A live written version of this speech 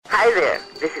Hi there,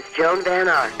 this is Joan Van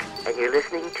Ark, and you're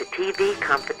listening to TV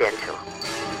Confidential.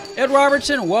 Ed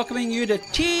Robertson welcoming you to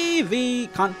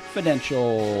TV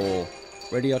Confidential,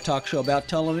 radio talk show about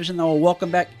television. Now we'll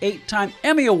welcome back 8-time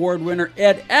Emmy Award winner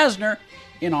Ed Asner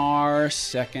in our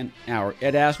second hour.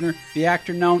 Ed Asner, the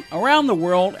actor known around the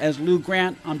world as Lou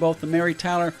Grant on both the Mary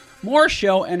Tyler Moore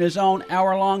Show and his own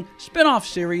hour-long spin-off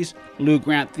series, Lou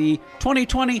Grant. The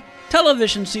 2020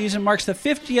 television season marks the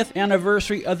 50th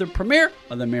anniversary of the premiere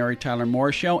of the Mary Tyler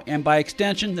Moore Show, and by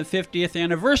extension, the 50th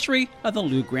anniversary of the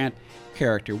Lou Grant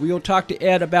character. We will talk to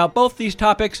Ed about both these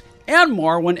topics and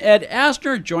more when Ed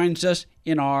Asner joins us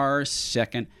in our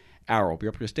second hour. We'll be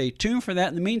able to stay tuned for that.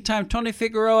 In the meantime, Tony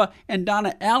Figueroa and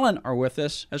Donna Allen are with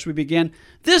us as we begin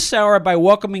this hour by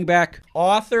welcoming back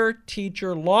author,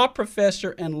 teacher, law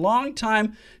professor, and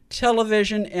longtime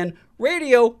television and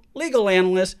radio legal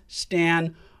analyst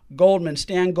Stan Goldman.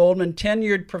 Stan Goldman,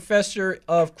 tenured professor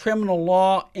of criminal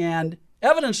law and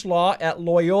evidence law at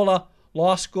Loyola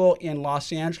Law School in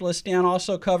Los Angeles. Stan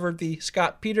also covered the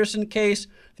Scott Peterson case,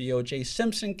 the O.J.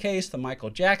 Simpson case, the Michael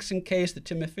Jackson case, the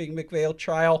Timothy McVeigh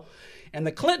trial, and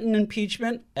the Clinton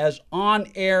impeachment as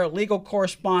on-air legal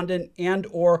correspondent and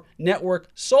or network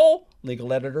sole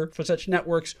legal editor for such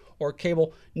networks or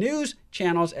cable news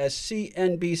channels as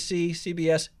CNBC,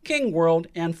 CBS, King World,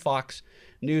 and Fox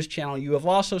News Channel. You have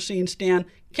also seen Stan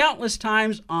countless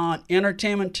times on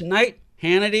Entertainment Tonight,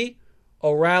 Hannity,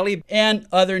 O'Reilly, and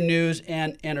other news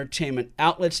and entertainment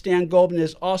outlets. Stan Goldman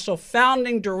is also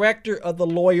founding director of the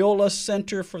Loyola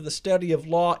Center for the Study of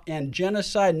Law and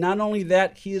Genocide. Not only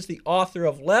that, he is the author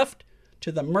of Left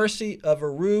to the Mercy of a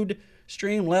Rude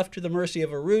Stream, Left to the Mercy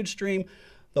of a Rude Stream,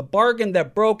 The Bargain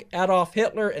That Broke Adolf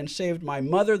Hitler and Saved My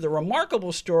Mother, the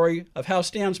remarkable story of how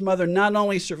Stan's mother not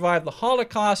only survived the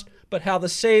Holocaust, but how the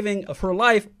saving of her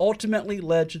life ultimately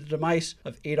led to the demise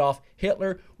of Adolf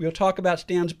Hitler. We'll talk about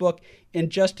Stan's book in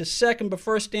just a second, but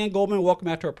first, Stan Goldman, welcome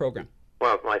back to our program.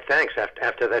 Well, my thanks.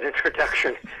 After that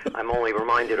introduction, I'm only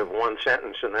reminded of one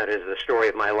sentence, and that is the story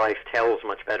of my life tells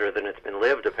much better than it's been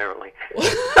lived, apparently.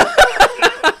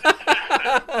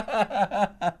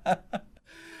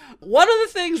 One of the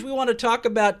things we want to talk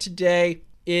about today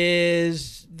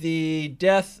is the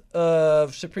death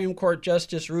of Supreme Court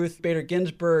Justice Ruth Bader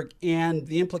Ginsburg and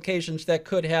the implications that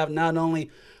could have not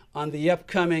only on the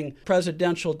upcoming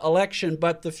presidential election,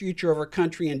 but the future of our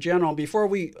country in general. Before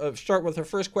we start with our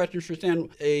first question for Stan,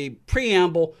 a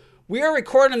preamble. We are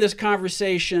recording this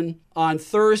conversation on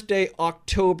Thursday,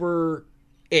 October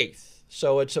 8th.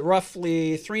 So it's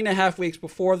roughly 3.5 weeks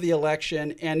before the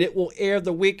election, and it will air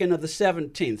the weekend of the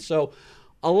 17th. So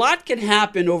a lot can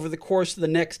happen over the course of the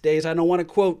next days. I don't want to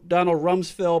quote Donald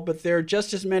Rumsfeld, but there are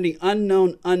just as many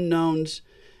unknown unknowns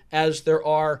as there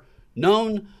are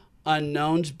known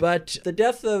unknowns. But the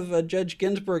death of Judge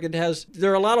Ginsburg,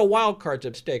 there are a lot of wild cards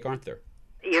at stake, aren't there?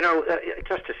 You know,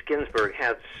 Justice Ginsburg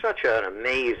had such an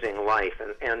amazing life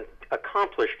and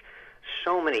accomplished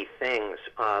so many things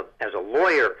as a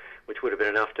lawyer, which would have been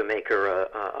enough to make her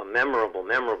a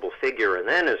memorable figure, and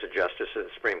then as a justice of the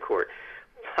Supreme Court.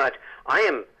 But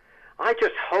I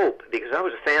just hope, because I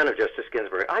was a fan of Justice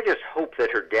Ginsburg, I just hope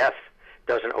that her death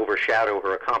doesn't overshadow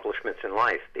her accomplishments in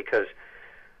life, because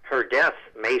her death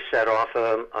may set off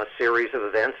a series of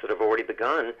events that have already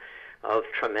begun of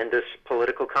tremendous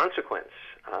political consequence.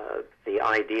 The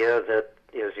idea that,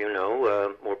 as you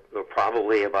know, we're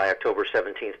probably by October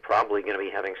 17th probably going to be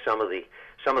having some of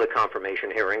the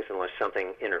confirmation hearings, unless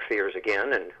something interferes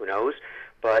again, and who knows.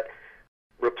 But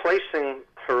replacing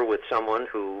her with someone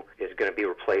who is going to be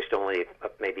replaced only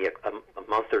maybe a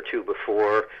month or two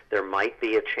before there might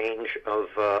be a change of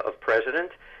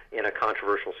president in a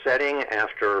controversial setting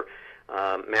after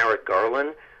Merrick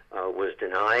Garland was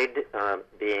denied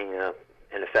being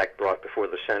in effect brought before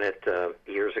the Senate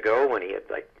years ago, when he had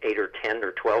like 8 or 10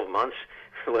 or 12 months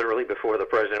literally before the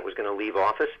president was going to leave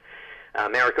office.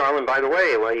 Merrick Garland, by the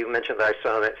way, well, you mentioned that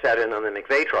I sat in on the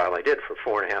McVeigh trial. I did for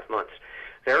 4.5 months.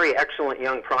 Very excellent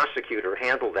young prosecutor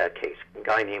handled that case, a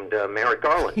guy named Merrick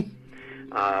Garland.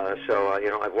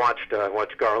 I've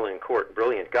watched Garland in court.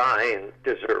 Brilliant guy and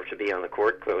deserved to be on the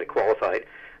court, clearly qualified.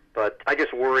 But I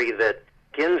just worry that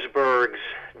Ginsburg's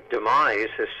demise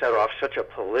has set off such a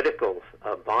political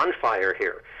bonfire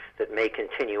here that may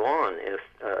continue on. If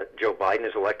Joe Biden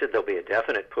is elected, there'll be a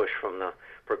definite push from the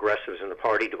progressives in the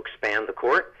party to expand the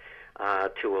court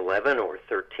to 11 or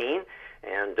 13.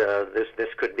 And this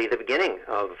could be the beginning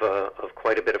of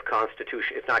quite a bit of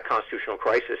if not constitutional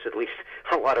crisis, at least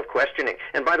a lot of questioning.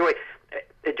 And by the way,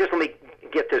 just let me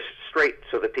get this straight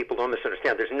so that people don't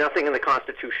misunderstand. There's nothing in the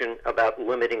Constitution about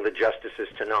limiting the justices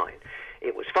to 9.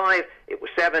 It was 5, it was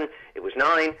 7, it was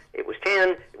 9, it was 10,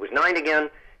 it was 9 again.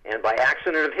 And by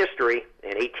accident of history,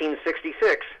 in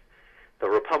 1866, the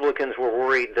Republicans were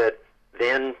worried that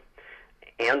then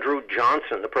Andrew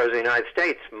Johnson, the President of the United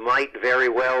States, might very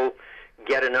well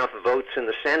get enough votes in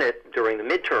the Senate during the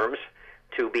midterms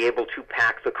to be able to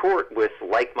pack the court with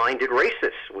like-minded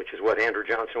racists, which is what Andrew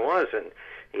Johnson was, and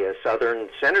he is a Southern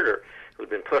senator who'd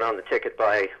been put on the ticket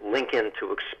by Lincoln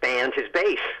to expand his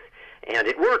base. And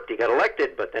it worked. He got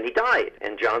elected, but then he died,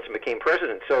 and Johnson became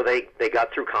president. So they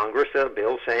got through Congress a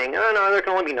bill saying, oh, no, there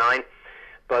can only be 9.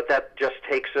 But that just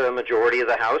takes a majority of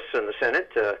the House and the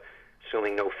Senate,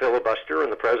 assuming no filibuster,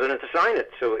 and the president to sign it.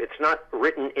 So it's not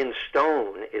written in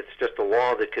stone. It's just a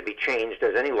law that could be changed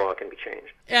as any law can be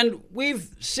changed. And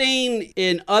we've seen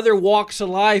in other walks of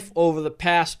life over the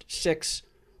past 6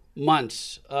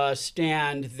 months,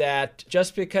 Stan, that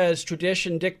just because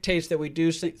tradition dictates that we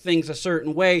do things a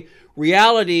certain way,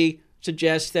 reality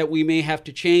suggests that we may have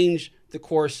to change the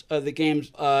course of the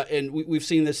games. And we've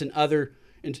seen this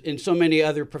in so many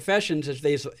other professions as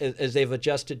they've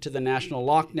adjusted to the national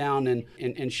lockdown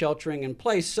and sheltering in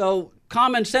place. So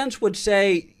common sense would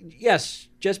say, yes,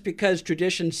 just because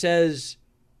tradition says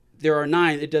there are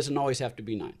 9, it doesn't always have to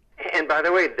be 9. And by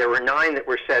the way, there were 9 that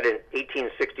were set in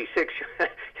 1866.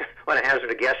 Want to hazard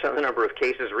a guess on the number of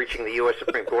cases reaching the U.S.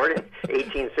 Supreme Court in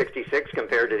 1866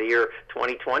 compared to the year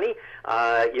 2020?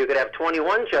 You could have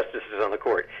 21 justices on the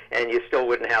court, and you still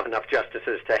wouldn't have enough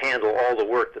justices to handle all the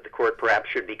work that the court perhaps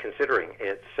should be considering.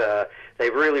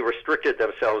 They've really restricted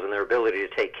themselves in their ability to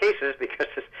take cases because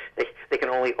they can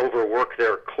only overwork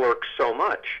their clerks so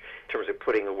much in terms of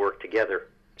putting the work together.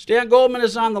 Stan Goldman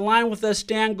is on the line with us.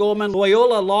 Stan Goldman,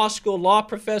 Loyola Law School law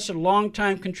professor,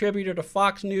 longtime contributor to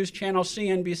Fox News Channel,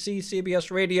 CNBC, CBS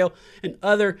Radio, and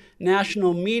other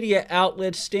national media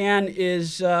outlets. Stan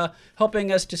is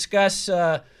helping us discuss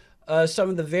some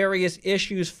of the various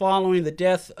issues following the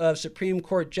death of Supreme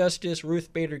Court Justice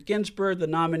Ruth Bader Ginsburg, the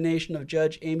nomination of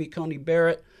Judge Amy Coney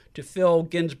Barrett to fill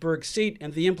Ginsburg's seat,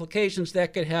 and the implications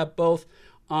that could have both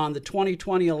on the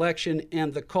 2020 election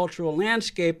and the cultural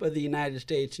landscape of the United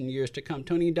States in years to come.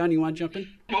 Tony Dunn, you want to jump in?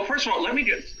 Well, first of all,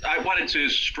 I wanted to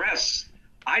stress,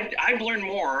 I've learned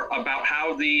more about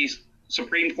how the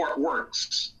Supreme Court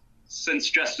works since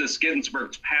Justice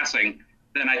Ginsburg's passing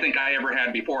than I think I ever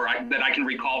had before, that I can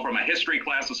recall from a history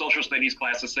class, a social studies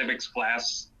class, a civics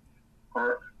class,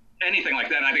 or anything like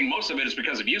that. And I think most of it is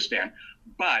because of you, Stan.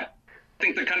 But I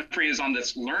think the country is on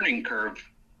this learning curve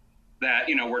that,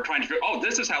 we're trying to figure,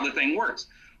 this is how the thing works.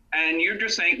 And you're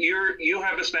just saying you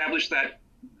have established that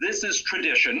this is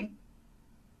tradition.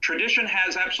 Tradition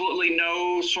has absolutely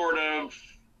no sort of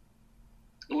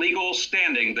legal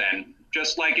standing then,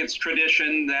 just like it's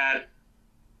tradition that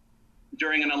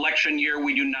during an election year,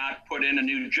 we do not put in a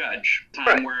new judge.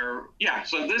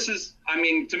 So this is,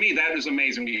 to me, that is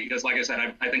amazing because, like I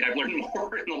said, I think I've learned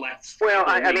more in the last. Well,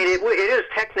 it is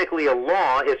technically a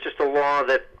law. It's just a law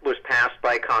that was passed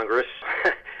by Congress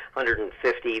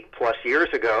 150 plus years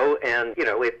ago, and,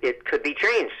 it could be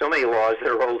changed. So many laws that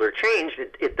are older changed.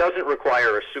 It doesn't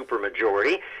require a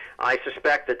supermajority. I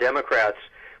suspect the Democrats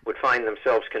would find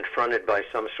themselves confronted by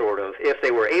some sort of, if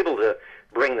they were able to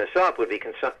bring this up, would be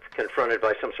confronted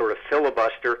by some sort of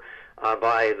filibuster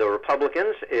by the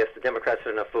Republicans. If the Democrats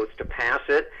had enough votes to pass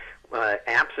it,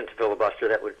 absent filibuster,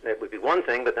 that would be one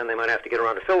thing, but then they might have to get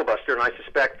around to filibuster, and I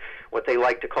suspect what they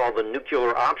like to call the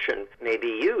nuclear option may be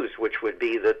used, which would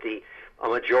be that a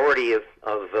majority of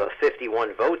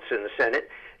 51 votes in the Senate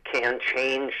can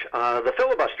change the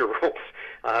filibuster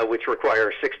rules, which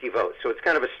require 60 votes. So it's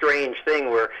kind of a strange thing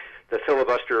where the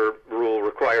filibuster rule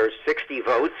requires 60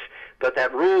 votes, but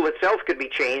that rule itself could be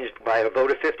changed by a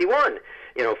vote of 51,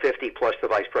 50 plus the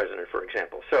vice president, for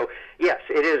example. So, yes,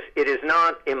 it is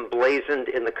not emblazoned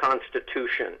in the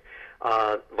Constitution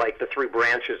like the 3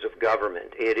 branches of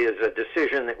government. It is a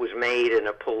decision that was made in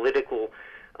a political,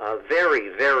 very,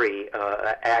 very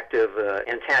active,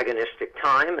 antagonistic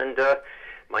time, and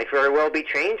might very well be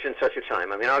changed in such a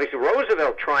time. Obviously,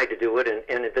 Roosevelt tried to do it,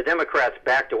 and the Democrats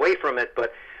backed away from it,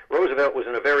 but Roosevelt was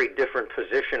in a very different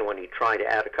position when he tried to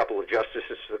add a couple of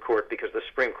justices to the court because the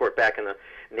Supreme Court back in the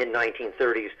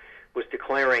mid-1930s was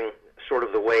declaring sort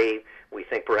of the way we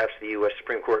think perhaps the U.S.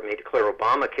 Supreme Court may declare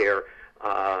Obamacare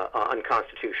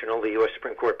unconstitutional. The U.S.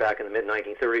 Supreme Court back in the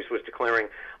mid-1930s was declaring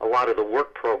a lot of the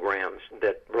work programs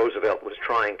that Roosevelt was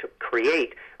trying to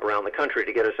create around the country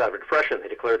to get us out of depression. They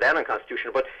declared that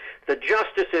unconstitutional. But the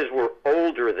justices were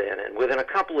older then, and within a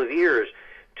couple of years,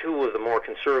 2 of the more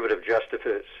conservative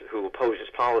justices who opposed his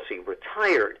policy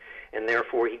retired, and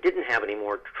therefore he didn't have any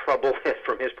more trouble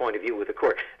from his point of view with the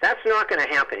court. That's not going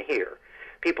to happen here.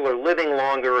 people are living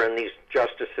longer, and these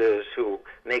justices who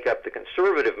make up the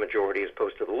conservative majority as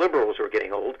opposed to the liberals who are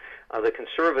getting old, the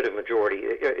conservative majority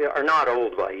are not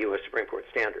old by U.S. Supreme Court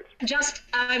standards.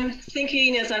 I'm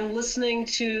thinking as I'm listening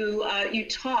to you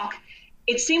talk,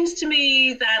 it seems to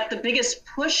me that the biggest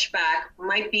pushback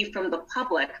might be from the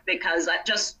public, because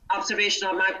just observation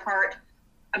on my part,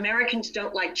 Americans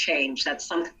don't like change. That's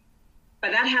something,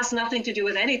 but that has nothing to do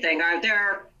with anything. Are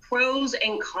there pros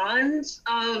and cons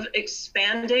of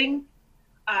expanding?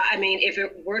 If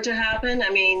it were to happen,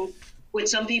 would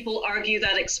some people argue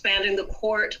that expanding the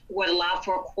court would allow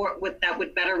for a court that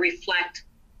would better reflect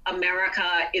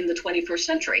America in the 21st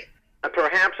century?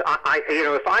 Perhaps,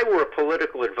 if I were a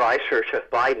political advisor to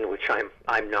Biden, which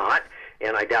I'm not,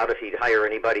 and I doubt if he'd hire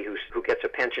anybody who gets a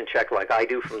pension check like I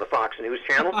do from the Fox News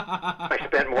channel. I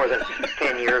spent more than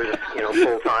 10 years,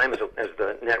 full time as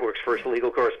the network's first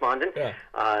legal correspondent,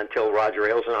 until Roger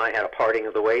Ailes and I had a parting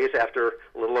of the ways after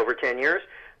a little over 10 years.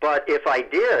 But if I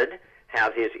did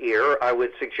have his ear, I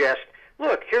would suggest,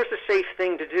 look, here's a safe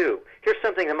thing to do. Here's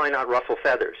something that might not ruffle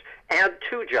feathers. Add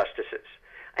 2 justices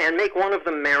and make one of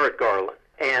them Merrick Garland,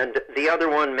 and the other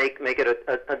one make it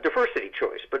a diversity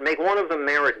choice, but make one of them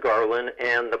Merrick Garland,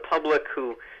 and the public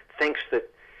who thinks that,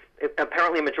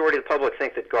 apparently a majority of the public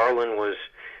think that Garland was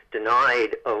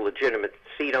denied a legitimate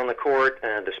seat on the court,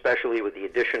 and especially with the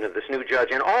addition of this new judge.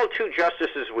 And all 2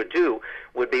 justices would do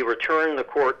would be return the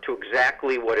court to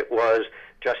exactly what it was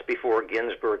just before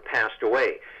Ginsburg passed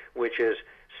away, which is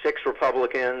 6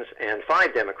 Republicans and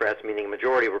 5 Democrats, meaning a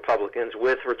majority of Republicans,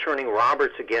 with returning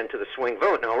Roberts again to the swing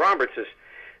vote. Now, Roberts is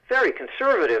very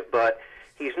conservative, but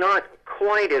he's not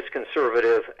quite as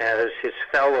conservative as his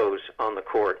fellows on the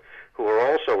court, who are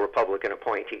also Republican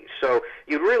appointees. So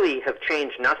you'd really have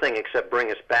changed nothing except bring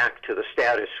us back to the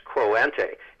status quo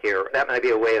ante here. That might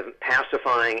be a way of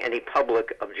pacifying any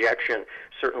public objection,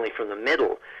 certainly from the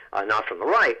middle, not from the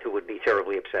right, who would be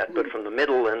terribly upset, but from the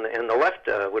middle and the left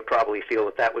would probably feel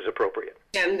that was appropriate.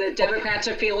 And the Democrats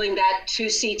are feeling that 2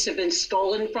 seats have been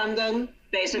stolen from them,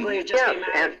 basically. Yes,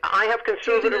 and I have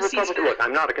conservative Republicans. Look,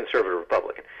 I'm not a conservative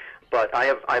Republican, but I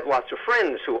have lots of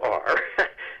friends who are,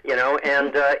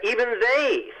 and even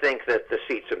they think that the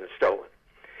seats have been stolen.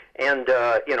 And,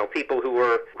 people who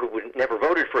would never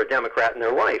voted for a Democrat in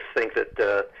their life think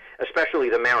that, especially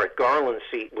the Merrick Garland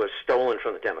seat was stolen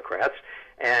from the Democrats,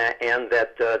 and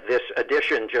that this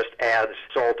addition just adds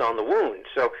salt on the wound.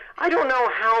 So I don't know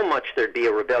how much there'd be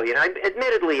a rebellion.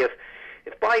 Admittedly, if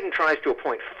Biden tries to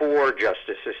appoint 4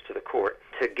 justices to the court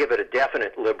to give it a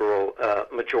definite liberal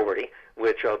majority,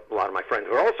 which a lot of my friends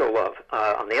would also love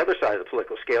on the other side of the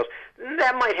political scales,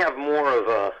 that might have more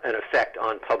of an effect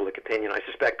on public opinion, I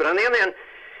suspect. But on the other hand,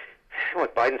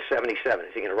 look, Biden's 77.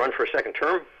 Is he going to run for a second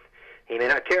term? He may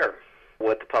not care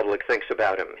what the public thinks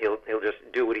about him. He'll just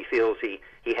do what he feels he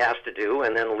has to do,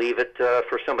 and then leave it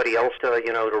for somebody else to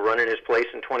run in his place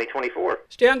in 2024.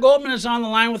 Stan Goldman is on the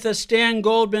line with us. Stan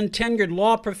Goldman, tenured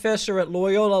law professor at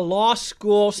Loyola Law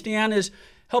School. Stan is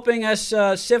helping us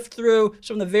sift through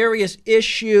some of the various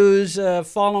issues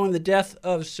following the death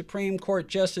of Supreme Court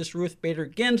Justice Ruth Bader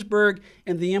Ginsburg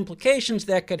and the implications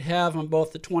that could have on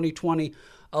both the 2020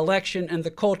 election and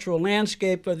the cultural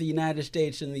landscape of the United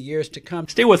States in the years to come.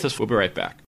 Stay with us. We'll be right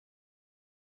back.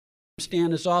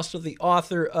 Stan is also the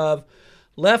author of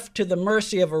Left to the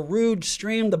Mercy of a Rude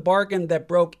Stream, The Bargain That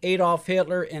Broke Adolf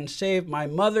Hitler and Saved My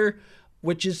Mother,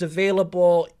 which is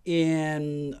available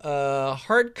in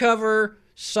hardcover,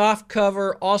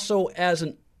 softcover, also as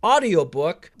an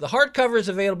audiobook. The hardcover is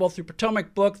available through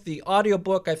Potomac Book. The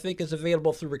audiobook, I think, is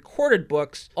available through Recorded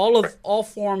Books. All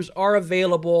forms are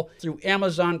available through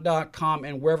Amazon.com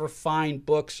and wherever fine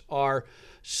books are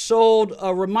sold.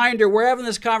 A reminder, we're having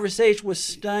this conversation with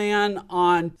Stan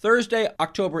on Thursday,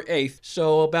 October 8th,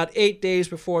 so about 8 days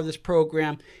before this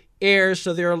program airs.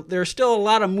 So there are still a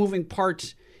lot of moving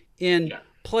parts in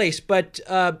place. But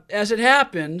as it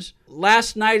happens,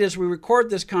 last night as we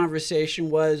record this conversation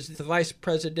was the vice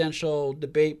presidential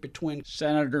debate between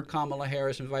Senator Kamala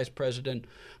Harris and Vice President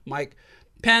Mike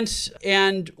Pence.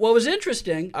 And what was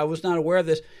interesting, I was not aware of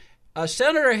this,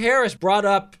 Senator Harris brought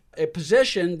up a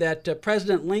position that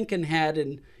President Lincoln had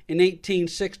in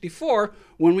 1864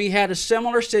 when we had a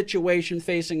similar situation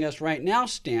facing us right now,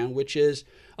 Stan, which is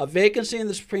a vacancy in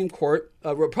the Supreme Court.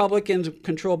 Republicans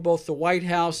controlled both the White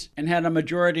House and had a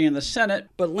majority in the Senate,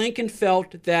 but Lincoln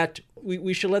felt that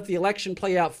we should let the election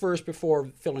play out first before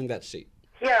filling that seat.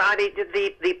 Yeah, I mean,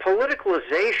 the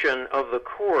politicalization of the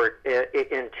court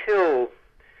until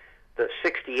the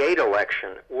 68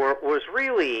 election was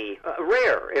really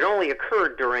rare. It only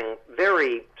occurred during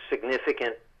very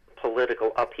significant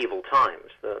political upheaval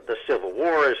times. The Civil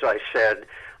War, as I said,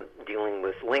 dealing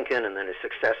with Lincoln and then his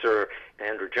successor,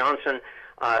 Andrew Johnson.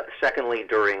 Secondly,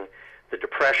 during the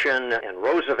Depression and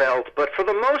Roosevelt. But for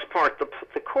the most part,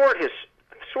 the court has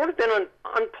sort of been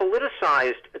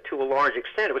unpoliticized to a large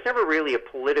extent. It was never really a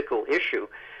political issue.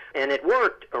 And it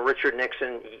worked. Richard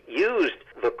Nixon used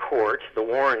the court, the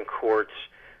Warren Court's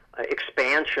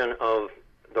expansion of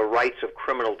the rights of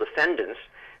criminal defendants,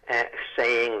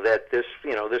 saying that this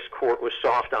court was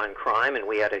soft on crime and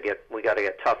we got to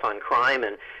get tough on crime.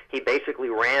 And he basically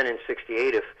ran in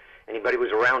 '68. If anybody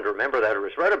was around to remember that or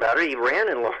has read about it, he ran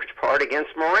in large part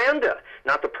against Miranda,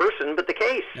 not the person but the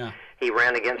case. Yeah. He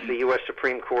ran against the U.S.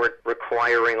 Supreme Court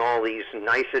requiring all these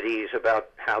niceties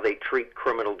about how they treat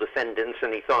criminal defendants,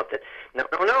 and he thought that,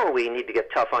 no, we need to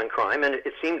get tough on crime, and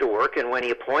it seemed to work. And when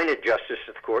he appointed justice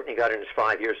of the court, and he got in his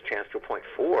 5 years a chance to appoint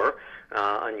 4,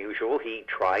 unusual, he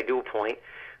tried to appoint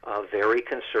very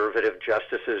conservative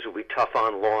justices who would be tough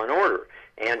on law and order.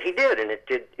 And he did, and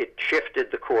it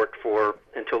shifted the court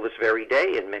until this very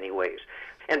day in many ways.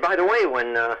 And by the way,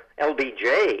 when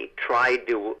LBJ tried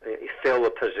to fill a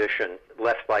position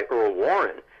left by Earl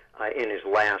Warren in his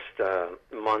last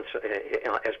months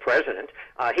as president,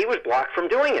 he was blocked from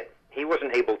doing it. He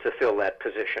wasn't able to fill that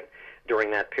position during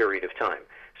that period of time.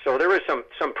 So there is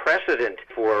some precedent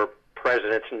for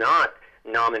presidents not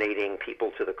nominating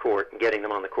people to the court and getting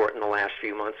them on the court in the last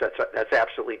few months. That's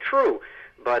absolutely true.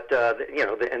 But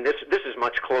and this is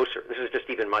much closer. This is just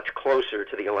even much closer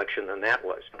to the election than that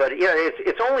was. But yeah,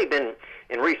 it's only been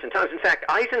in recent times. In fact,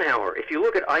 Eisenhower. If you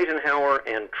look at Eisenhower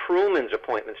and Truman's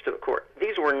appointments to the court,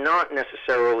 these were not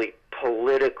necessarily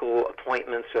political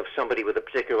appointments of somebody with a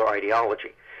particular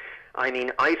ideology. I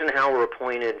mean, Eisenhower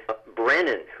appointed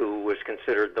Brennan, who was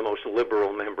considered the most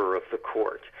liberal member of the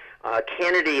court.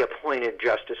 Kennedy appointed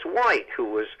Justice White, who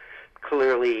was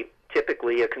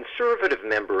typically a conservative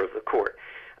member of the court.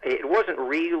 It wasn't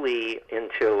really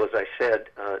until, as I said,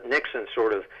 Nixon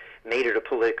sort of made it a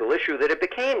political issue that it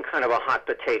became kind of a hot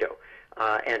potato,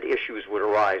 and issues would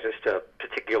arise as to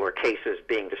particular cases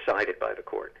being decided by the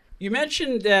court. You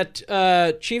mentioned that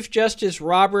Chief Justice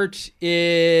Roberts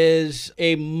is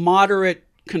a moderate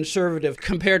conservative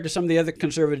compared to some of the other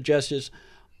conservative justices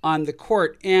on the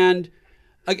court. And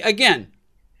again,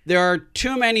 there are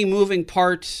too many moving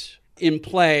parts in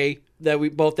play that we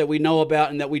know about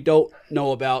and that we don't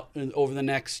know about over the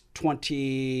next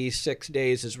 26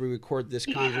 days as we record this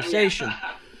conversation.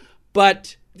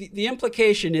 But the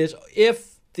implication is,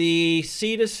 if the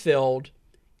seat is filled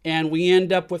and we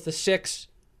end up with a 6-3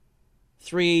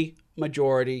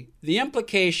 majority, the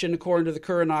implication, according to the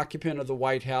current occupant of the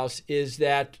White House, is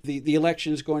that the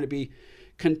election is going to be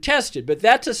contested. But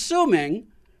that's assuming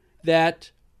that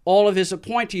all of his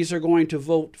appointees are going to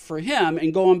vote for him.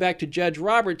 And going back to Judge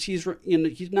Roberts, he's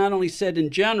not only said in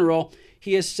general,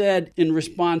 he has said in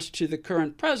response to the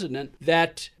current president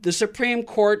that the Supreme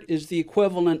Court is the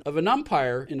equivalent of an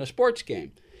umpire in a sports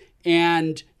game.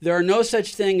 And there are no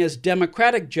such thing as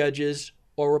Democratic judges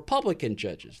or Republican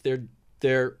judges.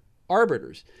 They're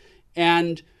arbiters.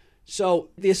 And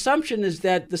so the assumption is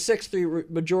that the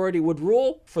 6-3 majority would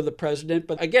rule for the president.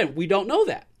 But again, we don't know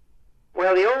that.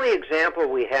 Well, the only example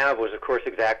we have was, of course,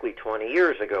 exactly 20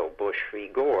 years ago, Bush v.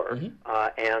 Gore. Mm-hmm.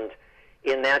 And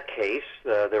in that case,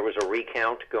 there was a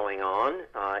recount going on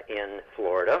in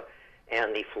Florida,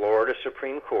 and the Florida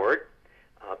Supreme Court,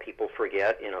 people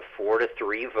forget, in a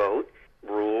 4-3 vote,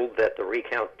 ruled that the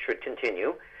recount should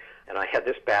continue. And I had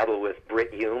this battle with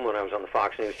Britt Hume when I was on the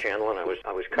Fox News Channel, and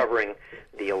I was covering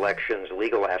the election's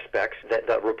legal aspects. That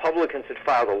the Republicans had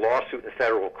filed a lawsuit in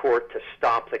federal court to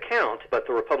stop the count, but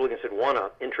the Republicans had won an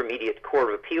intermediate court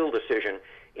of appeal decision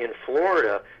in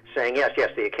Florida saying, yes,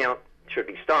 the account should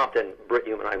be stopped. And Britt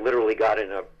Hume and I literally got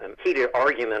in a heated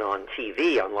argument on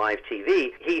TV, on live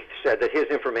TV. He said that his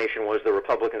information was the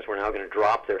Republicans were now going to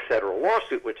drop their federal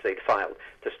lawsuit, which they'd filed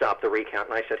to stop the recount.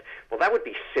 And I said, well, that would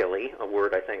be silly, a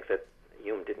word I think that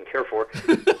Hume didn't care for.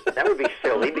 That would be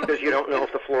silly because you don't know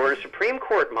if the Florida Supreme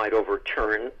Court might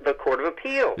overturn the Court of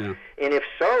Appeal. Yeah. And if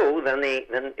so, then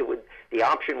the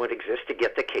option would exist to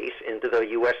get the case into the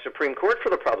U.S. Supreme Court for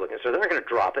the Republicans. So they're not going to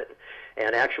drop it.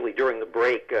 And actually, during the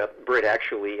break, Britt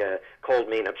actually called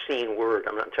me an obscene word.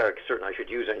 I'm not entirely certain I should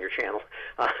use on your channel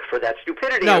for that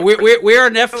stupidity. No, we are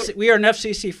an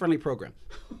FCC friendly program.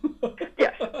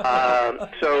 Yes.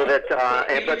 So that,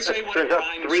 but it turns out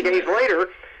 3 days later,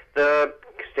 the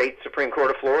state Supreme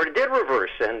Court of Florida did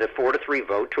reverse and the 4-3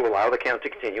 vote to allow the count to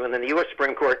continue. And then the U.S.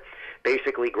 Supreme Court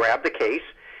basically grabbed the case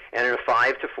and in a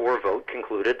 5-4 vote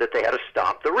concluded that they had to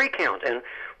stop the recount. And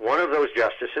one of those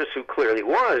justices, who clearly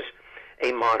was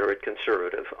a moderate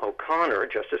conservative. O'Connor,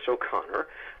 Justice O'Connor,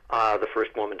 the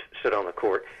first woman to sit on the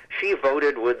court, she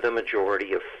voted with the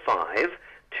majority of 5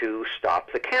 to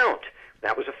stop the count.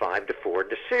 That was a 5-4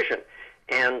 decision.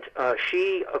 And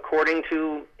she, according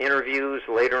to interviews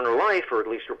later in her life, or at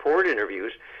least reported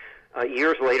interviews,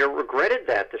 years later regretted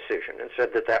that decision and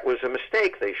said that that was a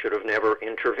mistake. They should have never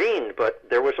intervened. But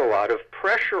there was a lot of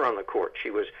pressure on the court. She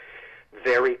was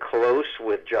very close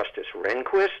with Justice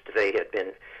Rehnquist. They had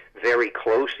been very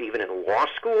close even in law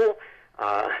school.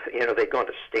 They'd gone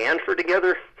to Stanford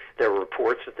together. There were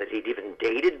reports that he'd even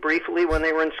dated briefly when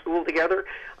they were in school together.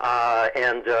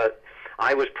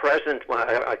 I was present,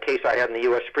 a case I had in the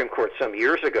U.S. Supreme Court some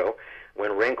years ago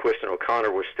when Rehnquist and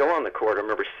O'Connor were still on the court. I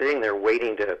remember sitting there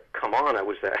waiting to come on.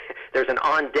 There's an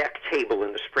on-deck table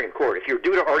in the Supreme Court. If you're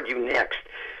due to argue next,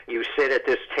 you sit at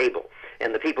this table.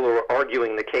 And the people who are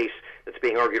arguing the case that's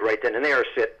being argued right then and there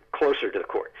sit closer to the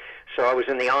court. So I was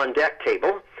in the on-deck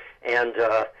table, and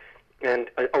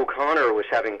O'Connor was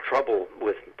having trouble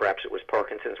with, perhaps it was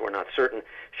Parkinson's, we're not certain.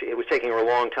 It was taking her a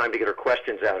long time to get her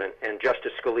questions out, and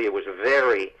Justice Scalia was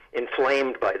very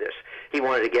inflamed by this. He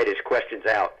wanted to get his questions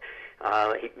out,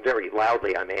 very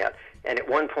loudly, I may add. And at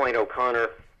one point, O'Connor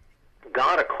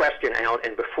got a question out,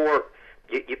 and before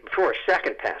a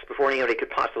second passed, before anybody could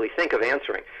possibly think of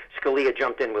answering, Scalia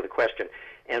jumped in with a question.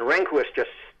 And Rehnquist just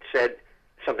said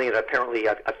something that apparently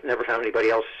I've never found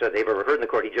anybody else said they've ever heard in the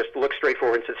court. He just looked straight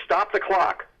forward and said, "Stop the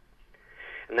clock."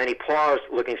 And then he paused,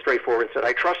 looking straight forward, and said,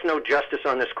 "I trust no justice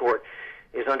on this court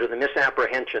is under the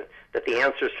misapprehension that the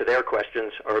answers to their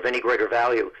questions are of any greater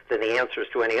value than the answers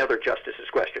to any other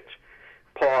justice's questions."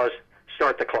 Pause,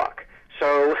 start the clock.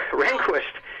 So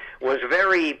Rehnquist was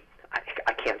very,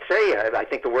 I can't say, I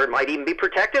think the word might even be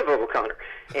protective of O'Connor.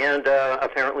 And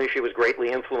apparently she was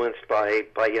greatly influenced by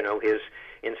his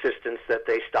insistence that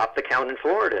they stop the count in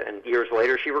Florida, and years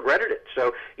later she regretted it.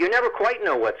 So you never quite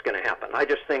know what's going to happen. I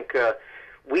just think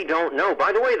we don't know.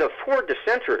 By the way, the 4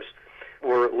 dissenters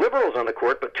were liberals on the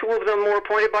court, but 2 of them were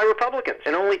appointed by Republicans,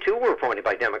 and only 2 were appointed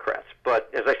by Democrats. But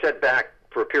as I said back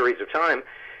for periods of time,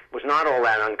 it was not all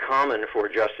that uncommon for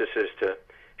justices to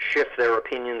shift their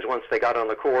opinions once they got on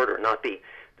the court, or not be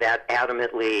that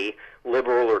adamantly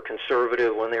liberal or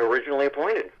conservative when they were originally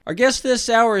appointed. Our guest this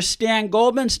hour is Stan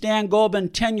Goldman. Stan Goldman,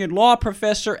 tenured law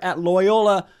professor at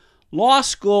Loyola Law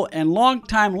School and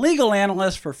longtime legal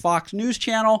analyst for Fox News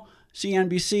Channel,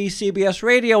 CNBC, CBS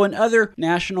Radio, and other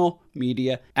national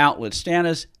media outlets. Stan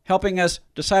is helping us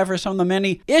decipher some of the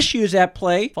many issues at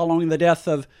play following the death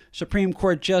of Supreme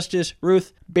Court Justice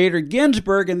Ruth Bader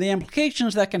Ginsburg and the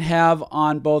implications that can have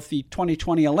on both the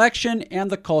 2020 election and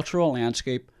the cultural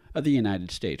landscape of the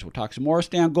United States. We'll talk some more with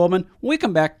Stan Goldman when we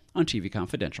come back on TV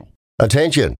Confidential.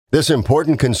 Attention! This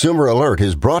important consumer alert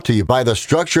is brought to you by the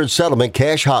Structured Settlement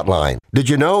Cash Hotline. Did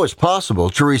you know it's possible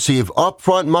to receive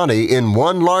upfront money in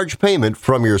one large payment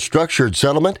from your structured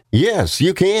settlement? Yes,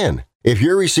 you can. If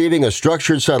you're receiving a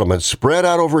structured settlement spread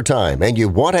out over time and you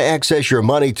want to access your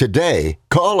money today,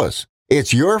 call us.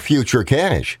 It's your future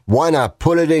cash. Why not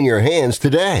put it in your hands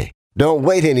today? Don't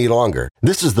wait any longer.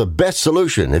 This is the best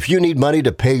solution if you need money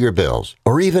to pay your bills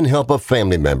or even help a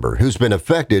family member who's been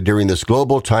affected during this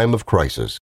global time of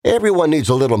crisis. Everyone needs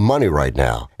a little money right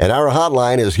now, and our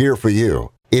hotline is here for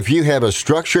you. If you have a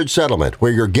structured settlement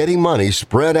where you're getting money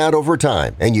spread out over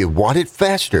time and you want it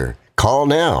faster, call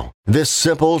now. This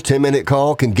simple 10-minute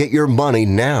call can get your money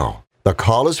now. The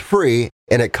call is free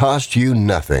and it costs you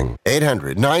nothing.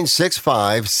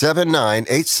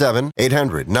 800-965-7987.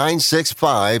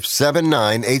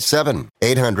 800-965-7987.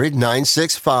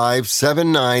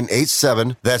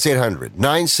 800-965-7987. That's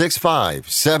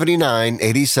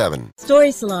 800-965-7987.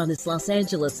 Story Salon is Los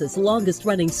Angeles'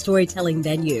 longest-running storytelling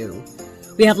venue.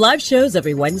 We have live shows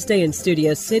every Wednesday in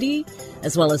Studio City,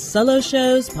 as well as solo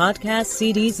shows, podcasts,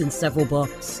 CDs, and several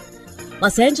books.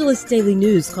 Los Angeles Daily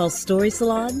News calls Story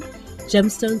Salon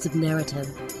Gemstones of Narrative.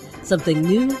 Something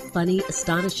new, funny,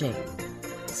 astonishing.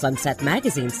 Sunset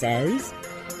Magazine says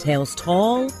tales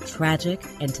tall, tragic,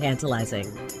 and tantalizing.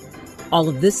 All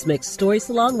of this makes Story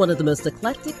Salon one of the most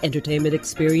eclectic entertainment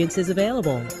experiences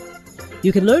available.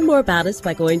 You can learn more about us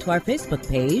by going to our Facebook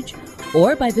page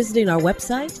or by visiting our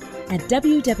website at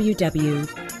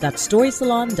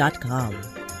www.storysalon.com.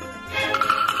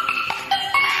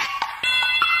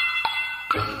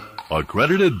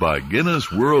 Accredited by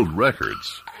Guinness World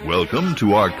Records, welcome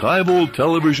to Archival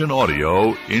Television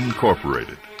Audio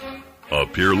Incorporated, a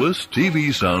peerless TV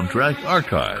soundtrack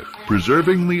archive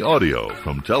preserving the audio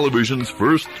from television's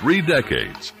first 3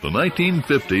 decades, the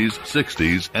 1950s,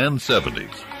 60s, and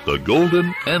 70s, the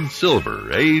golden and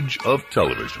silver age of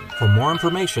television. For more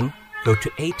information, go to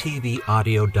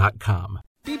atvaudio.com.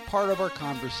 Be part of our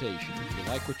conversation. If you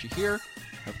like what you hear,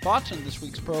 have thoughts on this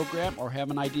week's program, or have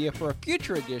an idea for a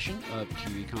future edition of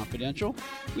TV Confidential,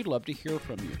 we'd love to hear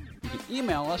from you. You can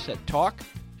email us at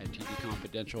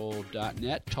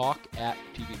talk@tvconfidential.net,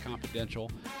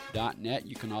 talk@tvconfidential.net.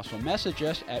 You can also message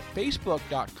us at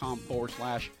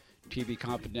facebook.com/TV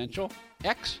Confidential,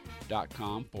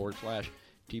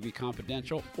 x.com/TV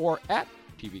Confidential, or at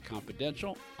TV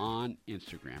Confidential on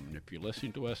Instagram. And if you're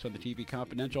listening to us on the TV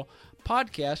Confidential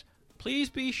podcast,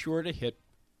 please be sure to hit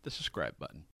the subscribe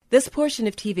button. This portion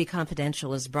of TV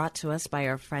Confidential is brought to us by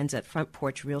our friends at Front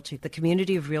Porch Realty, the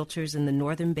community of realtors in the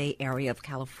Northern Bay area of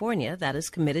California that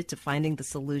is committed to finding the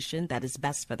solution that is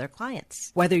best for their clients.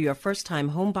 Whether you're a first-time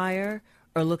home buyer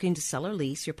or looking to sell or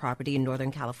lease your property in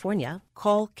Northern California,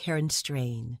 call Karen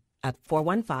Strain at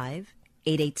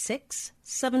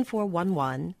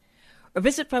 415-886-7411 or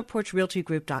visit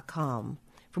frontporchrealtygroup.com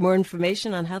for more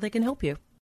information on how they can help you.